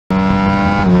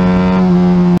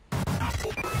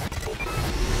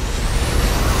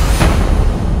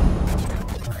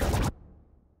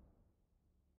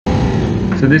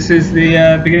So this is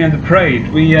the beginning of the parade.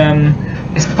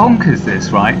 It's bonkers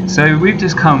this, right? So we've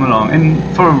just come along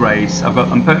and for a race.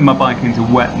 I'm putting my bike into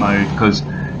wet mode because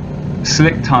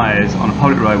slick tyres on a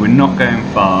public road. We're not going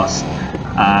fast.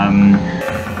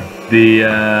 We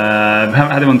haven't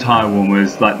had them on tyre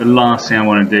warmers. Like, the last thing I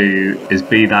want to do is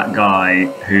be that guy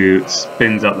who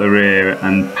spins up the rear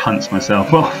and punts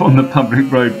myself off on the public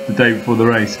road the day before the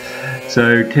race.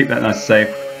 So keep that nice and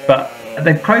safe. But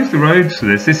they've closed the roads for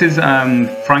this. This is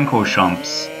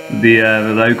Francorchamps, the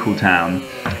local town.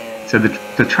 So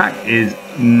the track is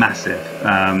massive.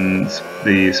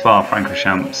 The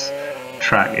Spa-Francorchamps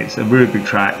track. It's a really big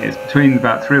track. It's between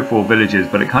about 3 or 4 villages,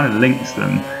 but it kind of links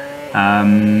them.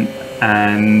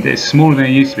 And it's smaller than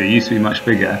it used to be. It used to be much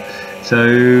bigger.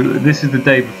 So this is the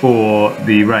day before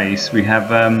the race. We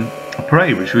have a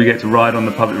parade which we get to ride on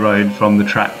the public road from the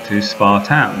track to Spa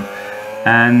town.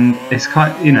 And it's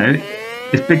kind, you know,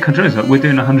 it's big controls. We're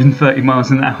doing 130 miles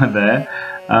an hour there.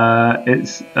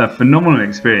 It's a phenomenal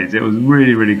experience. It was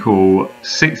really, really cool.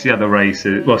 60 other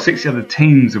races, well, 60 other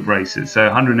teams of racers, so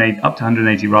 108 up to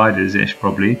 180 riders-ish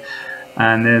probably.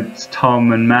 And there's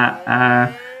Tom and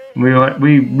Matt. We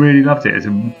really loved it. It's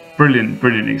a brilliant,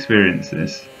 brilliant experience,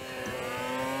 this.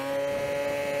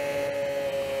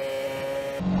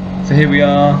 So here we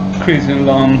are, cruising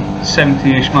along,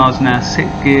 70-ish miles an hour,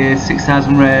 6th gear,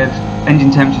 6,000 rev,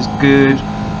 engine temperature's good,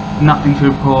 nothing to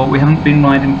report. We haven't been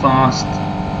riding fast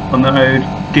on the road.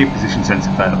 Gear position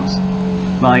sensor fails.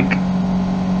 Like,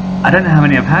 I don't know how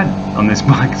many I've had on this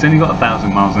bike. It's only got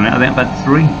 1,000 miles on it. I think I've had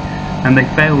 3, and they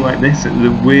fail like this at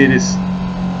the weirdest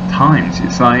times.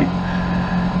 It's like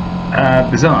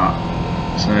bizarre.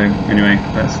 So anyway,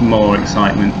 that's more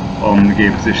excitement on the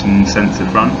gear position sensor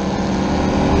front.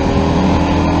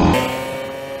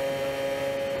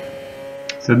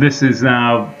 So this is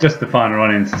now just the final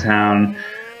run into town.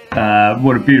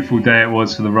 What a beautiful day it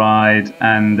was for the ride,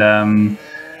 and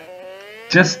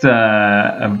just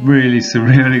a really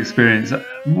surreal experience.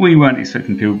 We weren't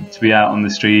expecting people to be out on the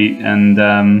street, and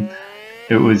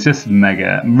it was just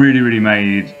mega. Really, really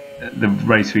made the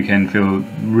race weekend feel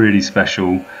really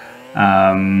special.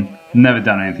 Never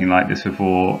done anything like this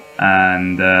before,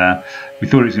 and we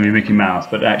thought it was going to be Mickey Mouse,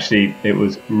 but actually it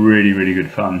was really, really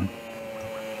good fun.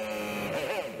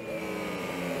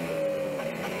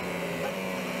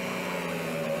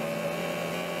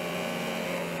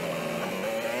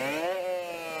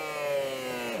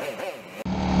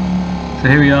 So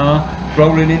here we are,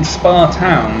 rolling in Spa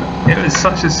town. It was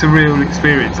such a surreal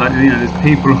experience. Like, you know, there's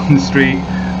people on the street.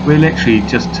 We literally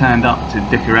just turned up to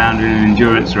dick around in an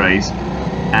endurance race,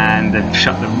 and they've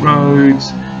shut the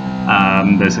roads.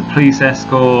 There's a police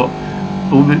escort.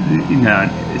 All the, you know,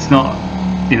 it's not,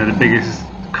 you know, the biggest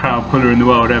crowd puller in the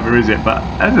world ever, is it? But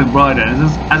as a rider,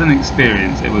 as an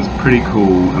experience, it was pretty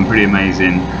cool and pretty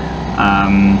amazing.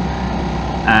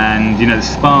 And you know, the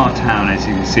Spa town, as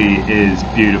you can see, is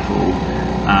beautiful.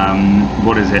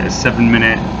 What is it, a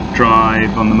 7-minute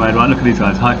drive on the motorbike? Look at these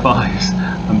guys, high fives.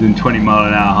 I'm doing 20 mile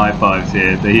an hour high fives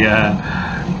here.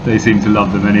 They seem to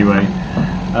love them anyway.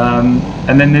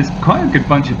 And then there's quite a good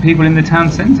bunch of people in the town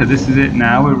centre. This is it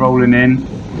now, we're rolling in.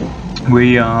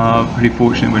 We are pretty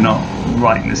fortunate we're not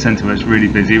right in the centre where it's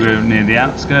really busy. We're near the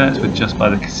outskirts, we're just by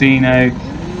the casino.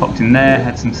 Popped in there,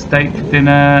 had some steak for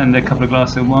dinner and a couple of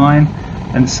glasses of wine.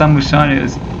 And the sun was shining. It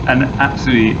was an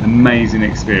absolutely amazing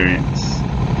experience.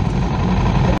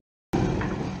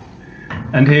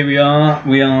 And here we are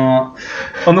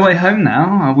on the way home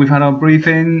now. We've had our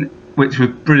briefing, which was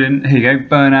brilliant. Here you go,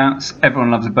 burnouts.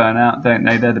 Everyone loves a burnout, don't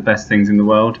they? They're the best things in the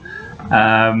world.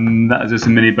 That was just a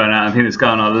mini burnout. I think this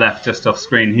guy on our left, just off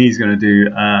screen, he's going to do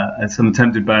some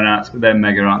attempted burnouts, but they're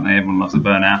mega, aren't they? Everyone loves a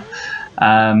burnout.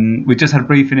 We just had a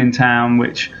briefing in town,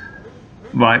 which,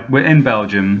 right, we're in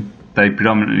Belgium. They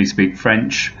predominantly speak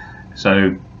French,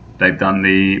 so they've done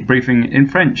the briefing in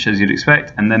French, as you'd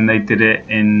expect, and then they did it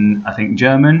in, I think,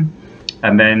 German,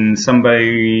 and then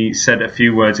somebody said a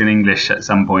few words in English at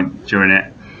some point during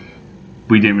it.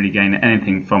 We didn't really gain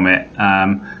anything from it,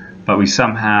 but we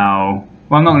somehow,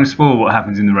 well, I'm not going to spoil what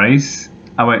happens in the race.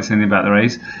 I won't say anything about the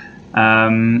race,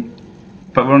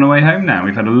 but we're on our way home now.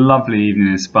 We've had a lovely evening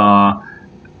in Spa.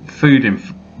 Food in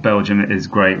Belgium is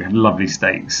great. We had lovely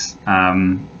steaks.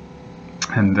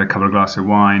 And a couple of glasses of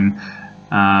wine,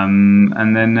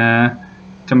 and then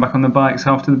jump back on the bikes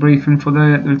after the briefing for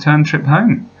the return trip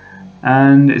home.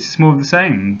 And it's more of the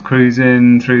same,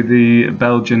 cruising through the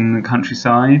Belgian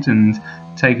countryside and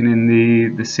taking in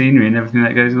the scenery and everything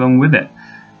that goes along with it.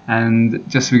 And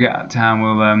just as we get out of town,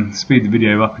 we'll speed the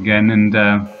video up again and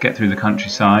get through the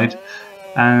countryside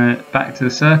and back to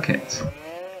the circuit.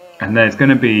 And there's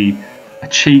going to be a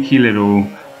cheeky little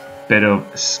bit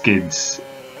of skids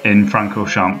in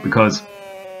Francorchamps, because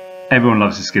everyone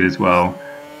loves a skid as well,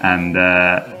 and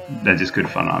they're just good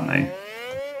fun, aren't they?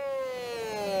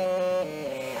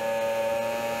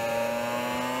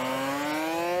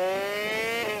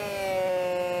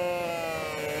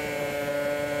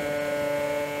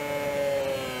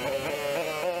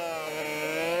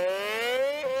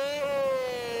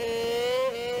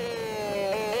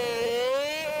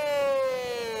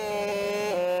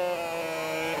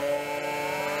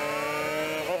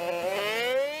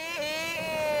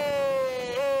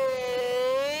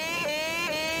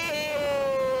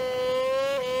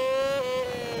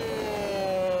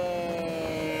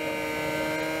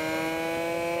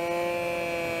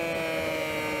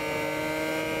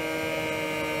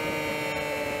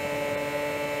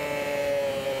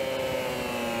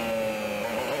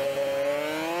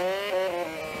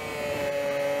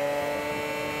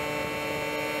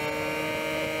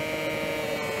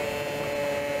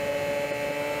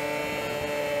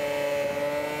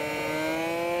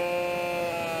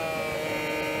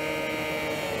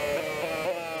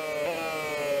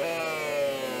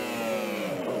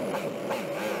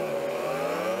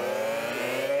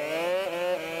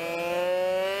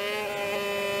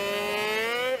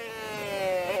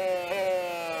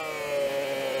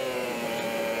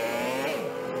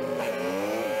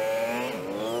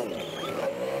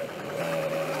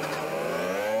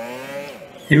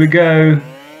 Here we go,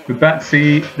 we're back to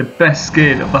see the best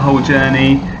skid of the whole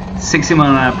journey, 60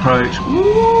 mile an hour approach.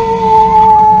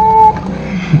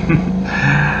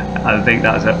 I think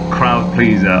that's a crowd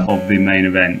pleaser of the main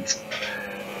event.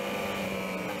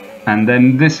 And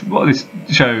then what this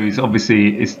shows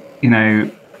obviously is, you know,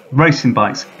 racing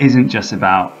bikes isn't just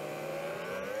about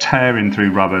tearing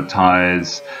through rubber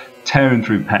tyres, tearing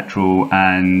through petrol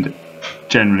and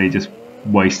generally just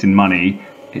wasting money.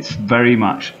 It's very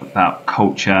much about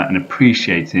culture and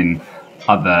appreciating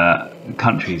other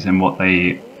countries and what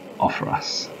they offer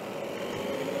us.